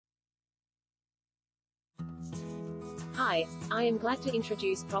Hi, I am glad to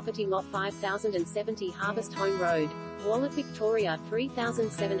introduce property lot 5070 Harvest Home Road, Wollert, Victoria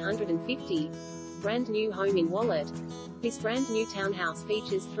 3750. Brand new home in Wollert. This brand new townhouse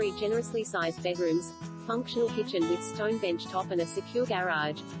features 3 generously sized bedrooms, functional kitchen with stone bench top and a secure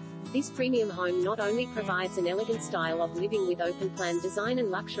garage. This premium home not only provides an elegant style of living with open-plan design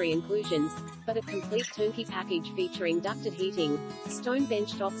and luxury inclusions, but a complete turnkey package featuring ducted heating, stone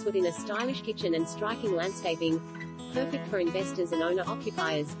bench tops within a stylish kitchen and striking landscaping. Perfect for investors and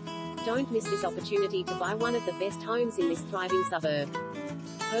owner-occupiers. Don't miss this opportunity to buy one of the best homes in this thriving suburb.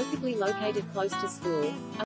 Perfectly located close to school,